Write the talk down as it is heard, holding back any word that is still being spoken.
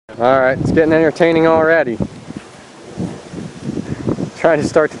Alright, it's getting entertaining already. Trying to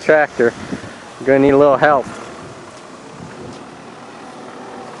start the tractor. I'm gonna need a little help.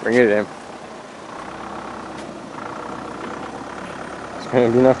 Bring it in. There's gonna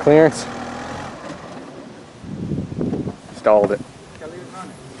be enough clearance. Stalled it.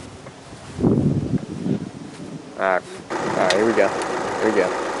 Alright, here we go. Here we go.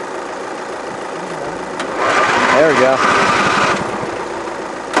 There we go.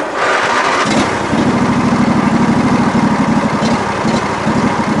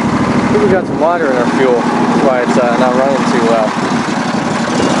 I think we got some water in our fuel. That's why it's not running too well.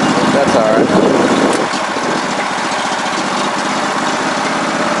 That's alright.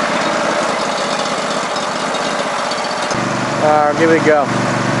 Alright, give it a go.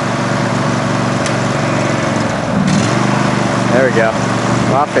 There we go.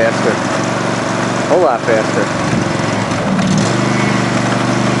 A lot faster. A whole lot faster.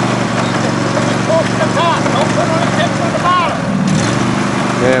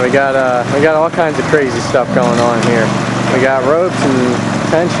 Yeah, we got all kinds of crazy stuff going on here. We got ropes and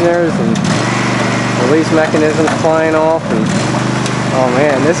tensioners and release mechanisms flying off, and oh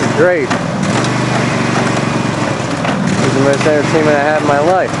man, this is great. This is the most entertainment I had in my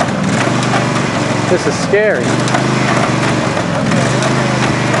life. This is scary.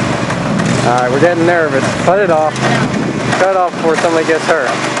 Alright, we're getting nervous. Cut it off. Cut it off before somebody gets hurt.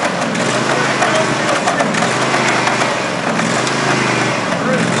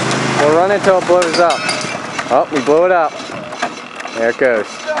 We'll run it till it blows up. Oh, we blow it up. There it goes.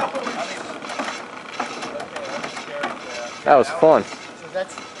 That was fun. So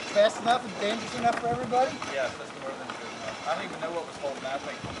that's fast enough and dangerous enough for everybody? Yes, that's more than good enough. I don't even know what was holding that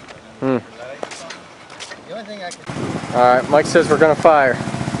thing. The only thing I can... Alright, Mike says we're going to fire.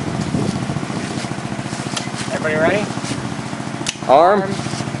 Everybody ready? Arm.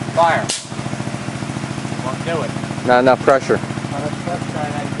 Fire. Won't do it. Not enough pressure. Let's try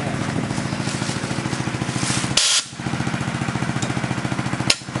that again.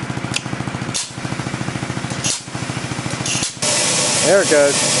 There it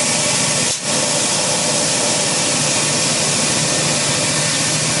goes.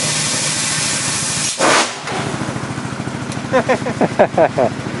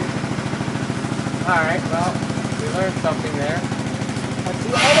 Alright, well, we learned something there.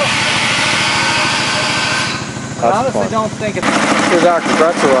 I honestly don't think it's... Here's our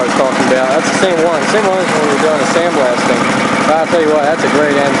compressor I was talking about. That's the same one. Same one as when we were doing the sandblasting. I'll tell you what, that's a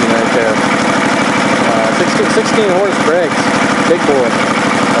great engine right there. 16 horse brakes. Big boy.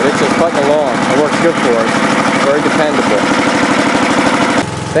 But it's just putting along. It works good for us. Very dependable.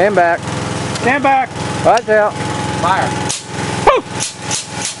 Stand back. Stand back! Watch out. Fire. Woo!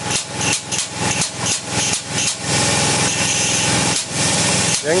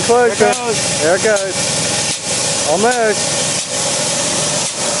 Getting closer. There it goes. Almost.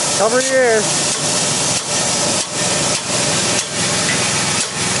 Cover your ears.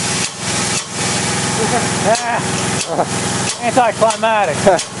 Anticlimactic.